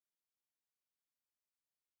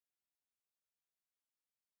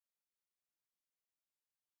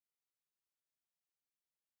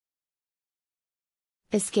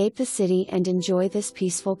Escape the city and enjoy this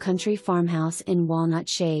peaceful country farmhouse in Walnut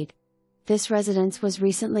Shade. This residence was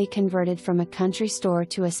recently converted from a country store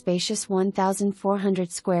to a spacious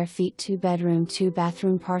 1,400 square feet 2-bedroom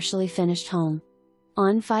 2-bathroom partially finished home.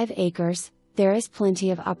 On 5 acres, there is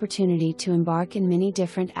plenty of opportunity to embark in many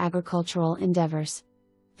different agricultural endeavors.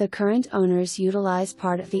 The current owners utilize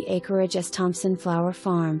part of the acreage as Thompson Flower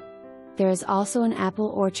Farm. There is also an apple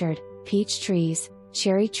orchard, peach trees,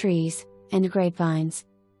 cherry trees, and grapevines.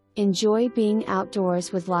 Enjoy being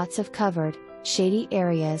outdoors with lots of covered, shady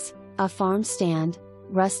areas, a farm stand,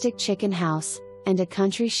 rustic chicken house, and a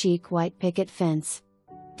country chic white picket fence.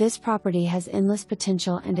 This property has endless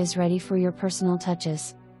potential and is ready for your personal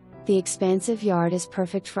touches. The expansive yard is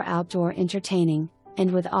perfect for outdoor entertaining,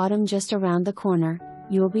 and with autumn just around the corner,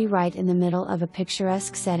 you will be right in the middle of a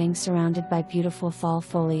picturesque setting surrounded by beautiful fall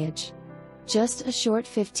foliage. Just a short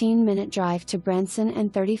 15-minute drive to Branson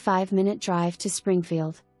and 35-minute drive to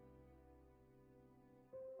Springfield.